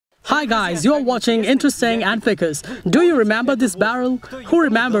Hi guys, you're watching Interesting and Ficus. Do you remember this barrel? Who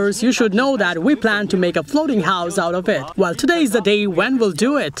remembers? You should know that we plan to make a floating house out of it. Well, today is the day when we'll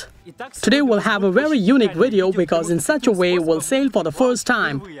do it. Today we'll have a very unique video because in such a way we'll sail for the first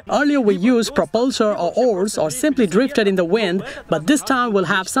time. Earlier we used propulsor or oars or simply drifted in the wind, but this time we'll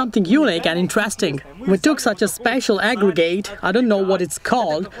have something unique and interesting. We took such a special aggregate, I don't know what it's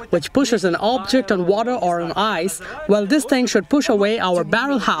called, which pushes an object on water or on ice. Well, this thing should push away our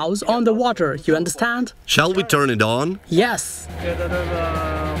barrel house on the water, you understand? Shall we turn it on? Yes.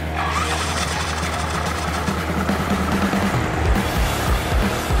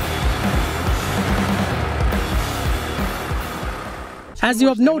 As you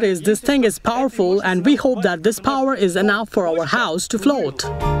have noticed, this thing is powerful and we hope that this power is enough for our house to float.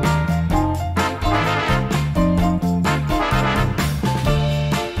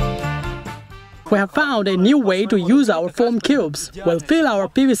 We have found a new way to use our foam cubes. We'll fill our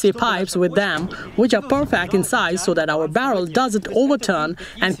PVC pipes with them, which are perfect in size so that our barrel doesn't overturn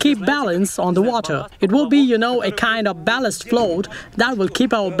and keep balance on the water. It will be, a kind of ballast float that will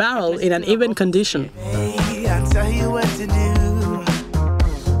keep our barrel in an even condition. Hey, I'll tell you what to do.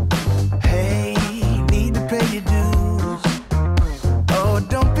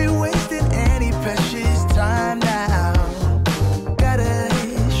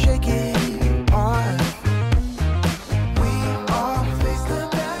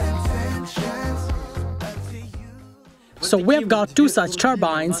 So we've got two such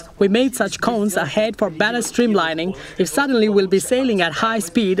turbines. We made such cones ahead for better streamlining if suddenly we'll be sailing at high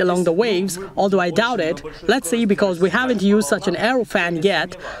speed along the waves, although I doubt it. Let's see, because we haven't used such an aero fan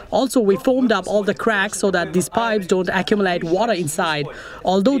yet. Also, we foamed up all the cracks so that these pipes don't accumulate water inside.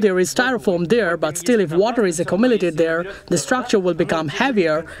 Although there is styrofoam there, but still if water is accumulated there, the structure will become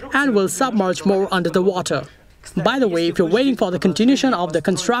heavier and will submerge more under the water. By the way, if you're waiting for the continuation of the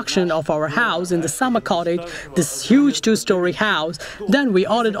construction of our house in the summer cottage, this huge two-story house, then we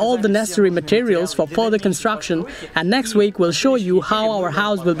ordered all the necessary materials for further construction, and next week we'll show you how our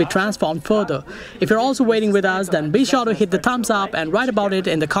house will be transformed further. If you're also waiting with us, then be sure to hit the thumbs up and write about it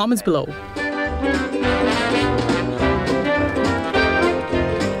in the comments below.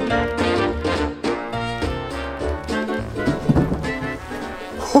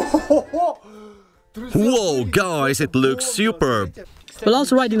 Whoa, guys, it looks superb! We'll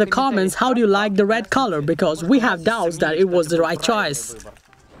also write in the comments how do you like the red color, because we have doubts that it was the right choice.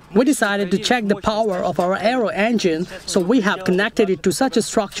 We decided to check the power of our aero engine, so we have connected it to such a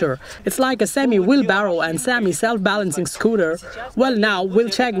structure. It's like a semi-wheelbarrow and semi-self-balancing scooter. Well, now we'll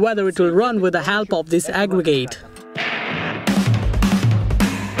check whether it will run with the help of this aggregate.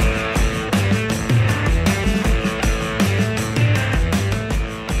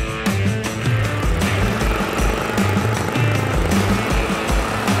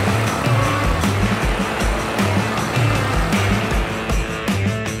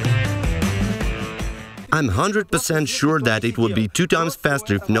 I'm 100% sure that it would be 2 times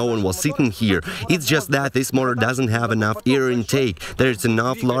faster if no one was sitting here. It's just that this motor doesn't have enough air intake. There's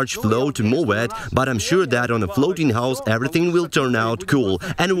enough large flow to move it, but I'm sure that on a floating house everything will turn out cool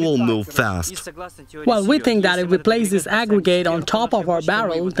and will move fast. Well, we think that if we place this aggregate on top of our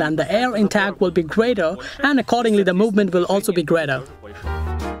barrel, then the air intake will be greater and accordingly the movement will also be greater.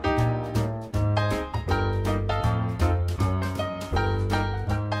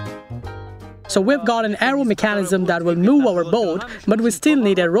 So we've got an aero mechanism that will move our boat, but we still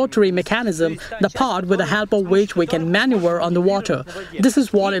need a rotary mechanism, the part with the help of which we can maneuver on the water. This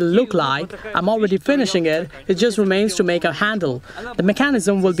is what it'll look like. I'm already finishing it. It just remains to make a handle. The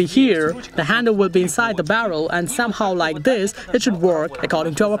mechanism will be here, the handle will be inside the barrel, and somehow like this, it should work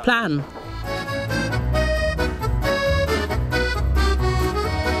according to our plan.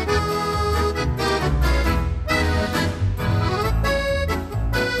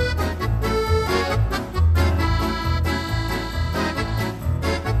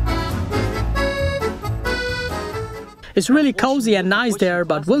 It's really cozy and nice there,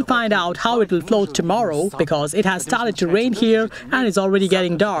 but we'll find out how it will float tomorrow because it has started to rain here and it's already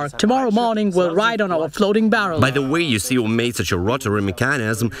getting dark. Tomorrow morning we'll ride on our floating barrel. By the way, you see we made such a rotary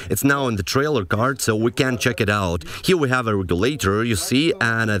mechanism. It's now in the trailer cart, so we can check it out. Here we have a regulator, you see,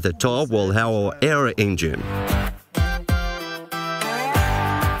 and at the top we'll have our air engine.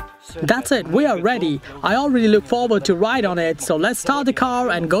 That's it, we are ready. I already look forward to ride on it, so let's start the car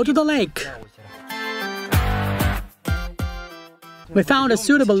and go to the lake. We found a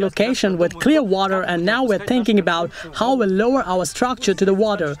suitable location with clear water and now we're thinking about how we'll lower our structure to the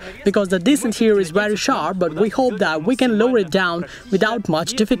water because the descent here is very sharp, but we hope that we can lower it down without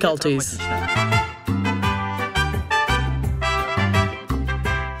much difficulties.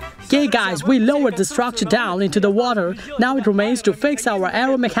 Okay guys, we lowered the structure down into the water. Now it remains to fix our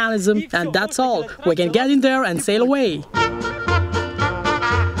aero mechanism, and that's all. We can get in there and sail away.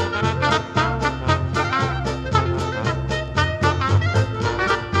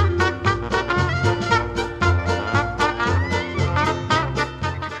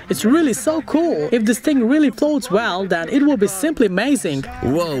 It's really so cool. If this thing really floats well, then it will be simply amazing.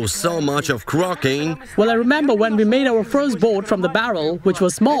 Whoa, so much of croaking. Well, I remember when we made our first boat from the barrel, which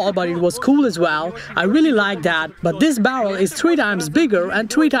was small, but it was cool as well. I really like that. But this barrel is 3 times bigger and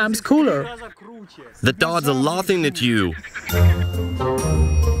 3 times cooler. The dogs are laughing at you.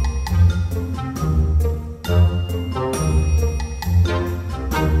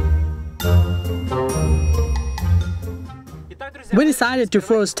 We decided to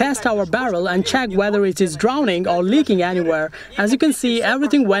first test our barrel and check whether it is drowning or leaking anywhere. As you can see,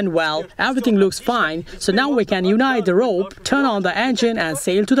 everything went well, everything looks fine, so now we can unite the rope, turn on the engine and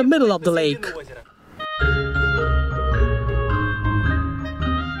sail to the middle of the lake.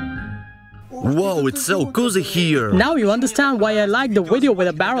 Whoa, it's so cozy here. Now you understand why I like the video with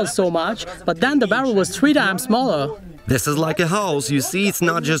the barrel so much, but then the barrel was 3 times smaller. This is like a house, you see, it's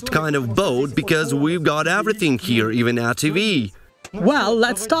not just kind of boat, because we've got everything here, even our TV. Well,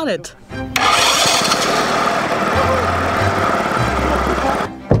 let's start it.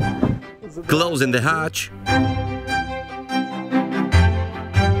 Closing the hatch.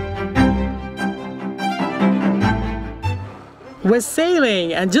 We're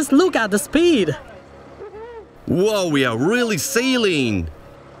sailing, and just look at the speed. Whoa, we are really sailing.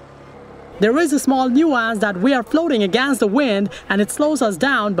 There is a small nuance that we are floating against the wind and it slows us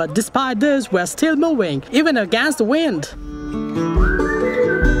down, but despite this, we're still moving, even against the wind.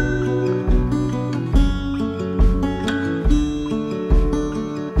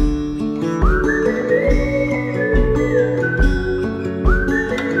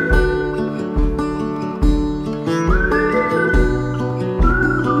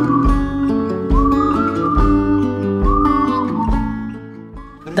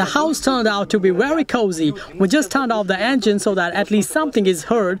 The house turned out to be very cozy. We just turned off the engine so that at least something is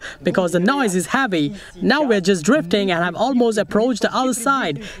heard because the noise is heavy. Now we're just drifting and have almost approached the other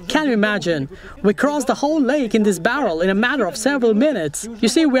side. Can you imagine? We crossed the whole lake in this barrel in a matter of several minutes. You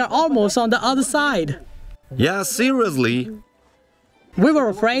see, we're almost on the other side. Yeah, seriously. We were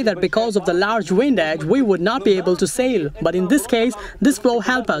afraid that because of the large wind edge, we would not be able to sail. But in this case, this flow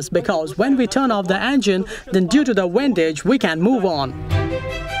helped us because when we turn off the engine, then due to the wind edge, we can move on.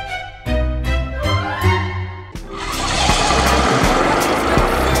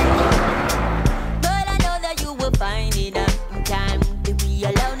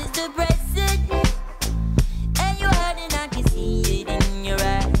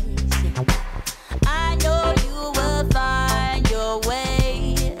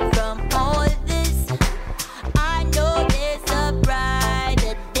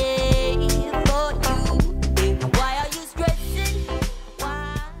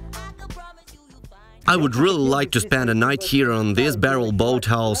 I would really like to spend a night here on this barrel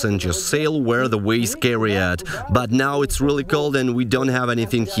boathouse and just sail where the waves carry at. But now it's really cold and we don't have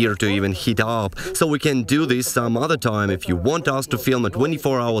anything here to even heat up. So we can do this some other time. If you want us to film a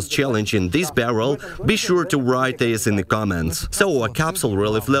 24 hours challenge in this barrel, be sure to write this in the comments. So our capsule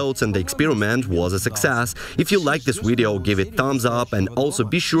really floats and the experiment was a success. If you like this video, give it thumbs up and also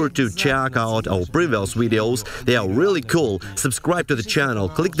be sure to check out our previous videos. They are really cool. Subscribe to the channel,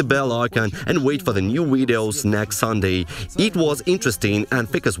 click the bell icon and wait for the new videos next Sunday. It was Interesting and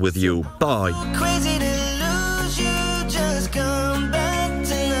Ficus with you. Bye. Crazy to lose you, just come back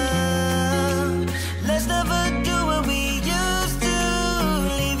to love. Let's never do what we used to,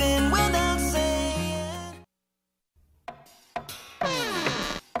 leaving without saying.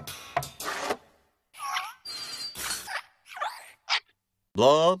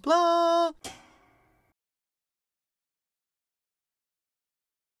 Blah blah.